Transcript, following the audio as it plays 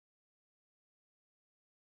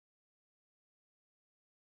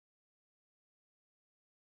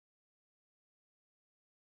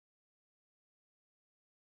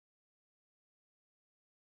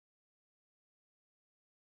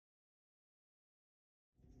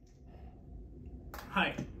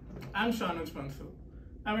Hi, I'm Shanuj Bansal.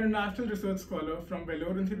 I'm an international research scholar from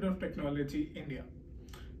Vellore Institute of Technology, India.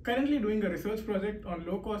 Currently doing a research project on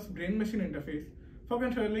low-cost brain-machine interface for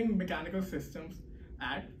controlling mechanical systems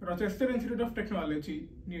at Rochester Institute of Technology,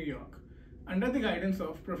 New York, under the guidance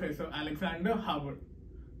of Professor Aleksandar Haber.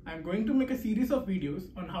 I'm going to make a series of videos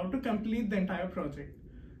on how to complete the entire project.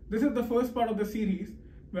 This is the first part of the series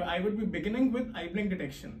where I would be beginning with eye blink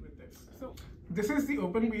detection with this. So, this is the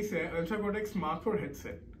OpenBCI Ultra Cortex Mark IV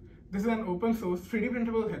headset. This is an open source 3D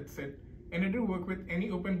printable headset and it will work with any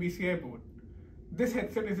OpenBCI board. This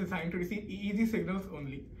headset is designed to receive EEG signals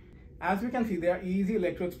only. As we can see, there are EEG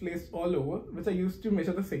electrodes placed all over which are used to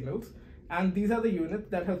measure the signals, and these are the units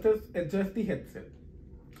that help us adjust the headset.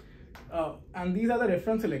 And these are the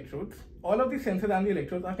reference electrodes. All of the sensors and the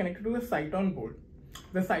electrodes are connected to the sight-on board.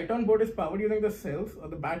 The sight-on board is powered using the cells or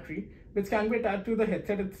the battery which can be attached to the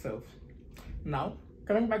headset itself. Now,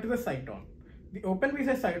 coming back to the sight-on. The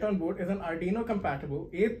OpenBCI sight-on board is an Arduino compatible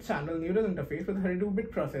 8-channel neural interface with a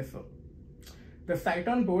 32-bit processor. The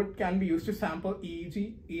sight-on board can be used to sample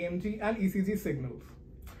EEG, EMG and ECG signals.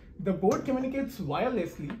 The board communicates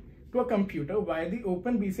wirelessly to a computer via the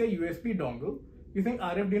OpenBCI USB dongle using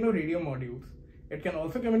Arduino radio modules. It can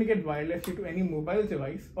also communicate wirelessly to any mobile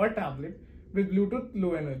device or tablet with Bluetooth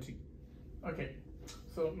Low Energy. Okay,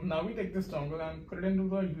 so now we take this dongle and put it into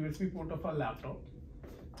the USB port of our laptop.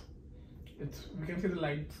 We can see the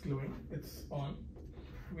lights glowing, it's on.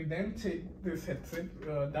 We then take this headset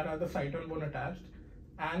that has the sight-on board attached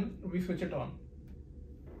and we switch it on.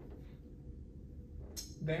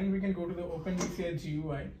 Then we can go to the OpenBCI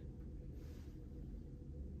GUI.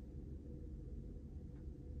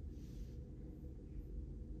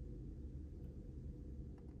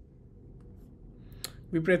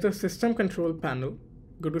 We press the system control panel,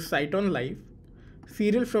 go to sight-on live,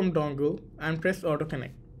 serial from dongle and press auto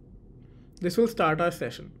connect. This will start our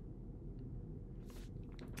session.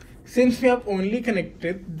 Since we have only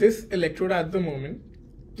connected this electrode at the moment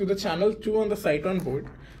to the channel 2 on the sight-on board,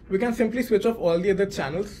 we can simply switch off all the other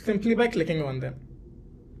channels simply by clicking on them.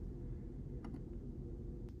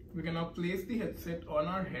 We can now place the headset on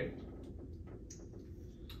our head,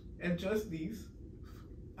 adjust these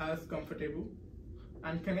as comfortable,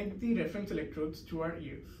 and connect the reference electrodes to our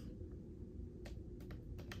ears.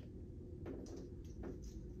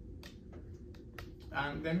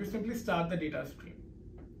 And then we simply start the data stream.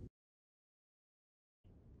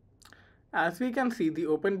 As we can see, the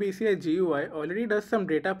OpenBCI GUI already does some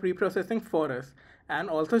data pre-processing for us and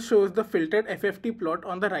also shows the filtered FFT plot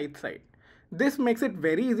on the right side. This makes it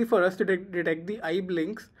very easy for us to detect the eye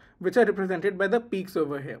blinks, which are represented by the peaks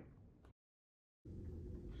over here.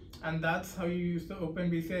 And that's how you use the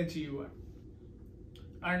OpenBCI GUI.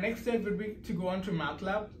 Our next step would be to go on to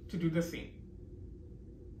MATLAB to do the same.